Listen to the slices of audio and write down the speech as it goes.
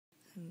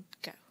and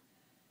go.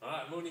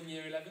 Alright, morning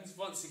Year 11s.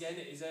 Once again,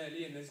 it is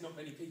early and there's not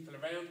many people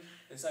around.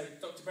 And so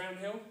Dr.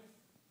 Brownhill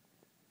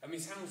and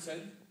Miss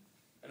Hamilton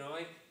and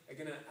I are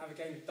going to have a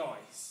game of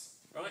dice.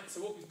 Right,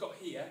 so what we've got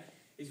here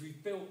is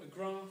we've built a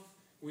graph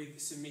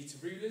with some meter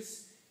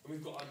rulers and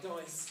we've got our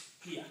dice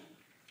here.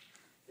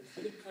 If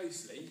you look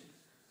closely,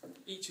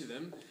 each of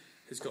them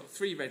has got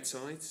 3 red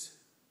sides,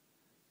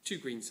 2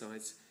 green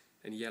sides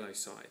and a yellow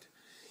side.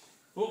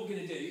 What we're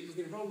going to do, we're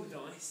going to roll the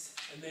dice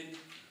and then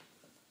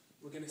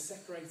we're going to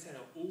separate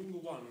out all the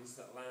ones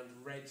that land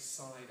red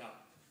side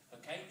up.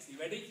 Okay, so you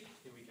ready?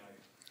 Here we go.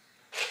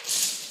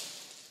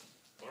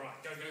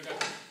 Alright, go, go, go.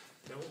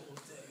 Now what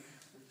we'll do,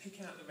 we'll pick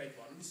out the red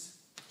ones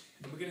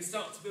and we're going to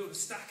start to build a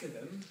stack of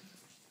them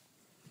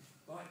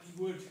like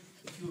you would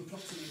if you were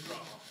plotting a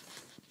graph.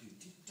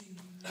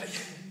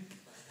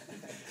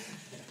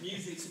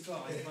 Music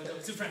supplied by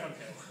Dr.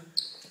 Brownhill.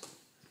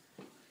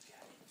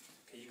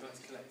 Okay, you guys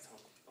collect,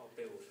 I'll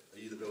build. Are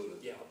you the builder?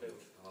 Yeah, I'll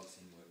build. Oh,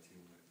 teamwork.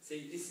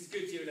 See, this is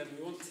good, Year 11.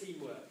 We want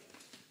teamwork.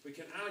 We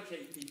can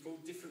allocate people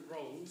different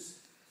roles,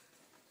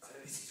 so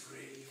this is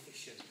really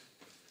efficient.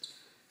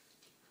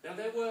 Now,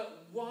 there were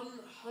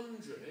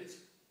 100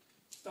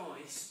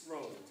 dice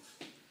rolled.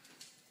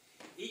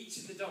 Each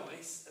of the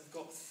dice have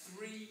got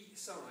 3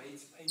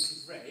 sides painted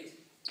red.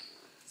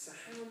 So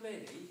how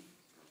many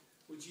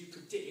would you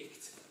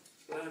predict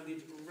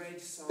landed red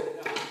side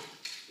up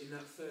in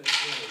that first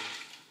row?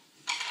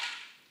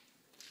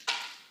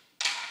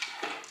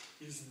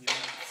 Using your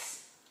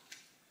maths.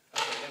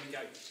 Okay, there we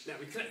go. Now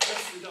we collect the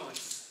rest of the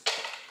dice.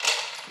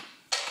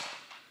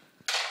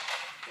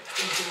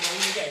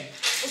 Again.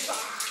 What's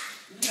that?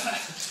 No,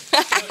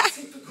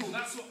 typical,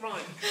 that's not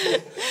right.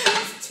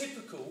 It's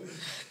typical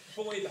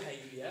boy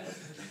behaviour.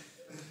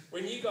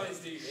 When you guys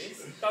do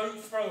this, don't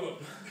throw them.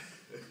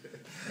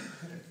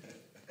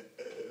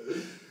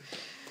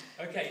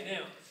 Okay,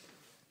 now,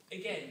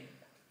 again,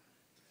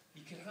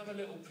 you can have a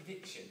little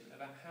prediction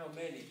about how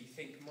many you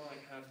think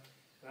might have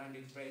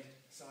landed red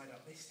side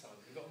up this time.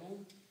 Have you got them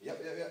all?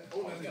 Yep.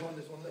 Oh,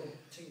 there's one little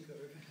tinker.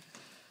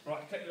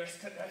 Right, cut the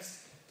rest.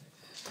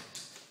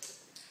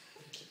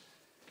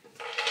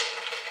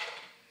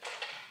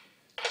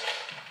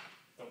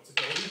 Dr.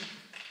 Goldie.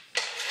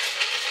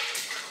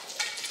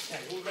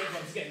 Okay, all red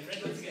ones again.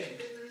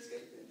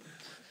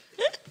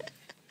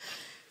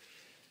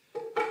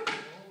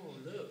 Oh,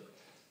 look.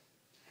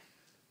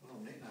 Oh,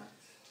 knick-knack.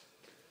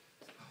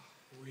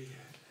 Weird.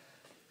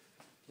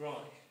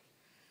 Right.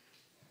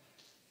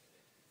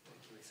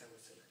 Thank you, Miss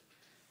Hamilton.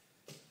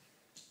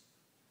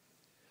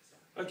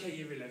 Okay,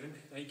 Year 11.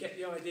 Now you get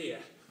the idea.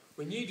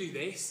 When you do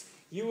this,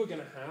 you are going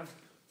to have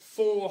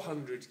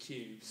 400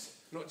 cubes,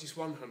 not just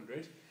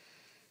 100.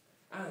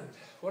 And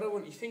what I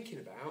want you thinking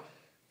about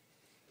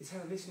is how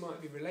this might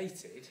be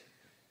related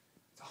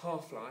to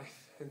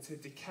half-life and to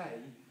decay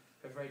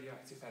of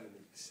radioactive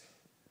elements.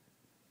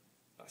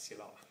 That's your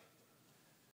lot.